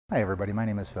Hi everybody, my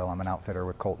name is Phil. I'm an outfitter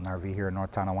with Colton RV here in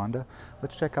North Tonawanda.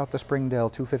 Let's check out the Springdale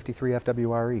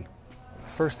 253FWRE.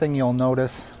 First thing you'll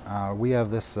notice, we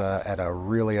have this at a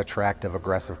really attractive,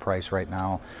 aggressive price right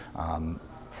now.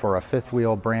 For a fifth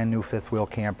wheel, brand new fifth wheel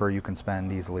camper, you can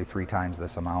spend easily 3 times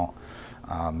this amount.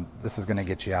 This is going to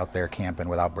get you out there camping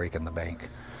without breaking the bank.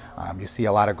 You see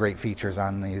a lot of great features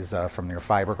on these, from your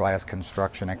fiberglass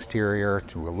construction exterior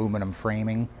to aluminum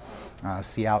framing.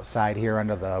 See outside here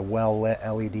under the well-lit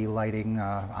LED lighting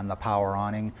on the power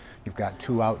awning. You've got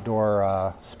 2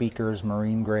 outdoor speakers,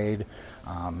 marine grade.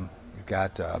 You've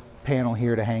got a panel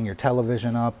here to hang your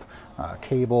television up,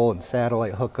 cable and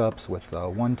satellite hookups with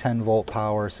 110 volt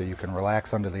power, so you can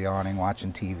relax under the awning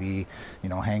watching TV, you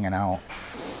know, hanging out.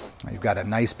 You've got a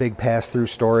nice big pass-through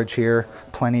storage here,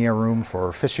 plenty of room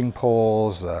for fishing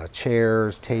poles,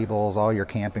 chairs, tables, all your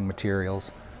camping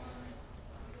materials.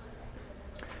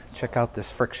 Check out this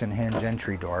friction hinge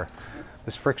entry door.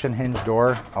 This friction hinge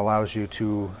door allows you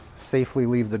to safely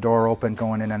leave the door open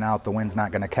going in and out. The wind's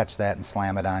not going to catch that and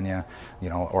slam it on you,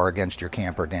 or against your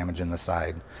camper, damaging the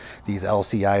side. These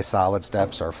LCI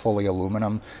SolidSteps are fully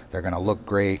aluminum. They're going to look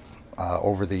great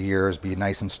over the years, be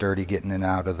nice and sturdy getting in and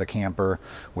out of the camper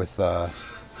with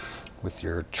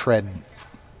your tread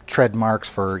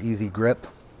marks for easy grip.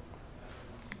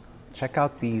 Check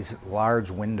out these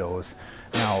large windows.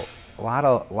 Now, a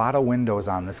lot of windows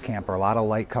on this camper, a lot of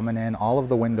light coming in. All of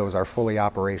the windows are fully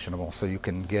operational, so you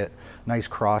can get nice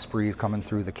cross breeze coming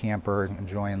through the camper,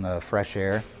 enjoying the fresh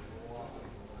air.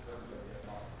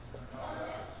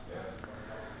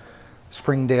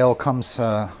 Springdale comes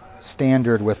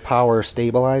standard with power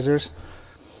stabilizers.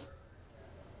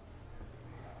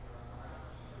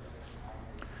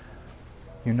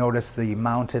 You notice the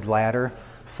mounted ladder,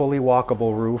 fully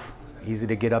walkable roof. Easy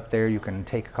to get up there. You can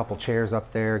take a couple chairs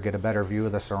up there, get a better view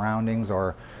of the surroundings,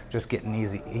 or just get an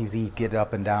easy get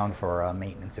up and down for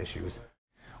maintenance issues.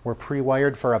 We're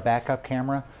pre-wired for a backup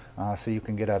camera, so you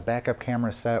can get a backup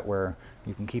camera set where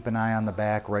you can keep an eye on the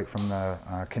back right from the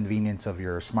convenience of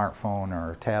your smartphone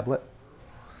or tablet.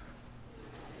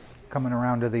 Coming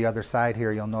around to the other side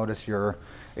here, you'll notice your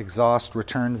exhaust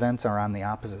return vents are on the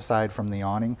opposite side from the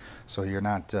awning, so you're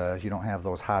not, you don't have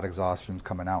those hot exhaust fumes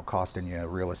coming out costing you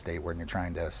real estate when you're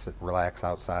trying to relax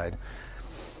outside.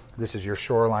 This is your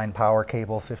shoreline power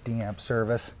cable, 50 amp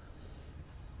service.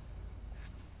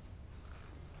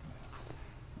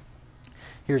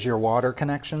 Here's your water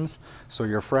connections. So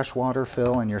your fresh water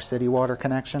fill and your city water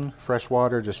connection. Fresh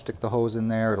water, just stick the hose in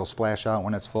there. It'll splash out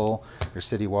when it's full. Your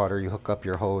city water, you hook up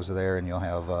your hose there and you'll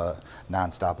have a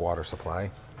non-stop water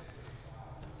supply.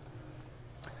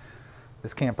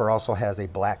 This camper also has a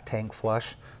black tank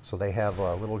flush. So they have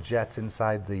little jets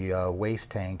inside the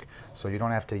waste tank, so you don't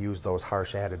have to use those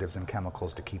harsh additives and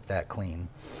chemicals to keep that clean.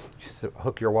 Just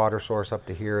hook your water source up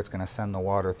to here. It's going to send the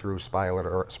water through, spiral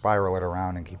it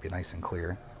around, and keep you nice and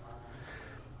clear.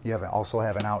 You also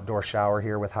have an outdoor shower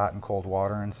here with hot and cold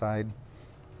water inside.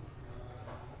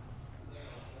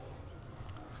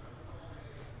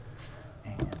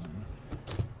 And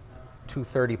 2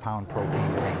 30-pound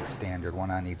propane tanks standard,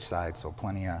 one on each side, so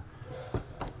plenty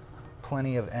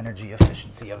of energy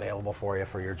efficiency available for you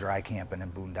for your dry camping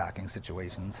and boondocking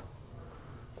situations.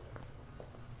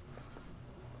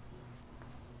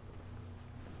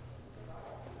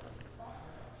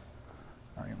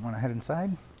 All right, want to head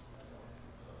inside?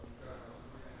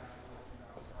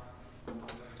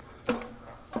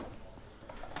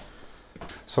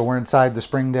 So we're inside the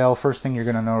Springdale. First thing you're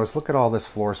going to notice, look at all this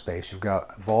floor space. You've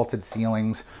got vaulted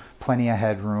ceilings, plenty of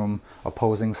headroom,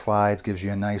 opposing slides, gives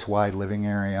you a nice wide living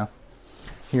area.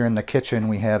 Here in the kitchen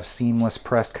we have seamless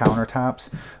pressed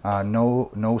countertops.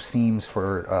 No seams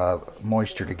for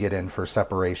moisture to get in for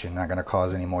separation, not going to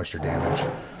cause any moisture damage.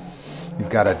 You've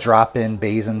got a drop-in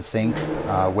basin sink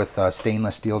with a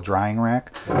stainless steel drying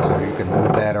rack, so you can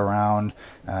move that around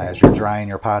as you're drying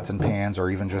your pots and pans, or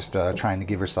even just trying to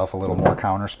give yourself a little more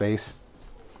counter space.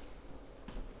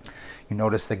 You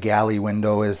notice the galley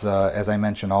window is, as I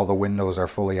mentioned, all the windows are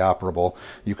fully operable.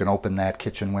 You can open that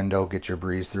kitchen window, get your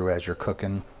breeze through as you're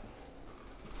cooking.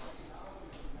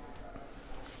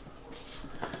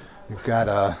 You've got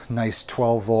a nice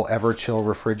 12-volt Everchill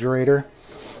refrigerator.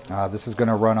 This is going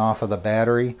to run off of the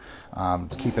battery to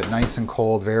keep it nice and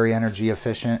cold, very energy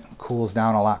efficient, cools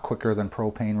down a lot quicker than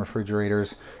propane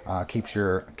refrigerators, keeps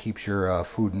your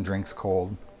food and drinks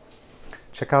cold.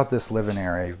 Check out this living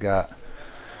area. You've got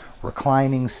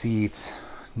reclining seats,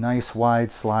 nice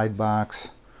wide slide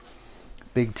box,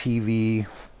 big TV,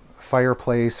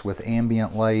 fireplace with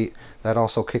ambient light. That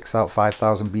also kicks out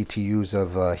 5,000 BTUs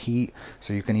of heat,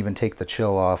 so you can even take the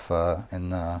chill off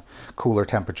in cooler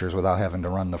temperatures without having to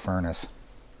run the furnace.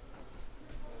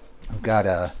 I've got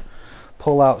a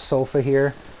pull-out sofa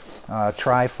here,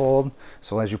 tri-fold.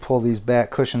 So as you pull these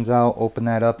back cushions out, open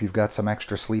that up, you've got some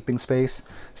extra sleeping space.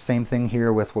 Same thing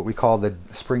here with what we call the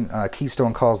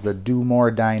Keystone calls the Do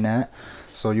More dinette.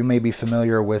 So you may be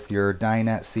familiar with your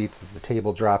dinette seats that the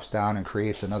table drops down and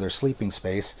creates another sleeping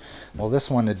space. Well,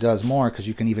 this one, it does more because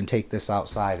you can even take this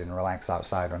outside and relax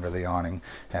outside under the awning.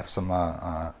 Have some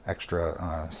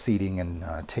extra seating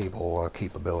and table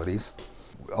capabilities.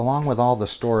 Along with all the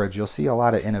storage, you'll see a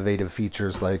lot of innovative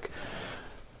features like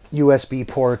USB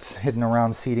ports hidden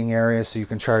around seating areas so you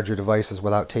can charge your devices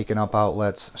without taking up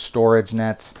outlets, storage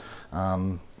nets,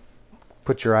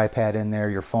 put your iPad in there,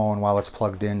 your phone while it's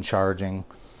plugged in, charging.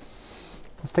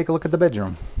 Let's take a look at the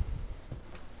bedroom.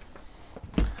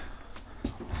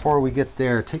 Before we get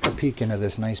there, take a peek into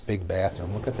this nice big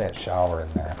bathroom. Look at that shower in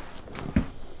there.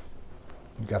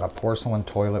 You've got a porcelain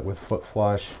toilet with foot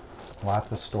flush,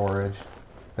 lots of storage,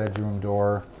 bedroom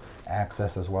door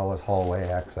access as well as hallway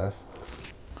access.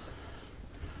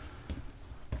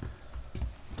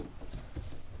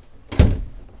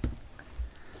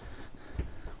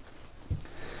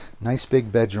 Nice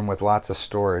big bedroom with lots of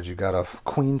storage. You got a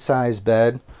queen size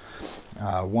bed,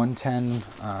 110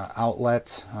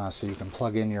 outlets, so you can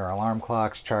plug in your alarm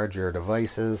clocks, charge your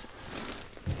devices.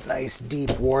 Nice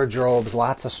deep wardrobes,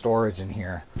 lots of storage in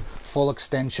here. Full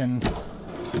extension,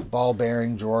 ball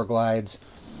bearing drawer glides,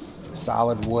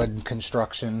 solid wood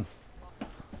construction.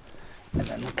 And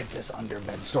then look at this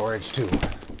underbed storage too.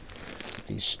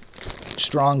 These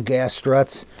strong gas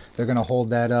struts, they're going to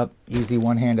hold that up. Easy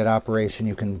one-handed operation.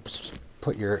 You can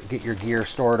get your gear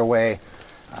stored away,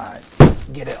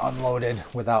 get it unloaded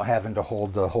without having to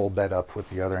hold the whole bed up with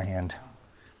the other hand.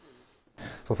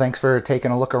 So thanks for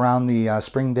taking a look around the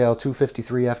Springdale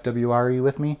 253FWRE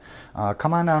with me.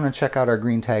 Come on down and check out our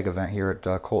green tag event here at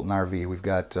Colton RV. We've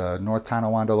got North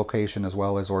Tonawanda location as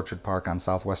well as Orchard Park on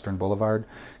Southwestern Boulevard.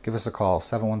 Give us a call,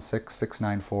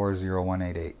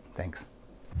 716-694-0188. Thanks.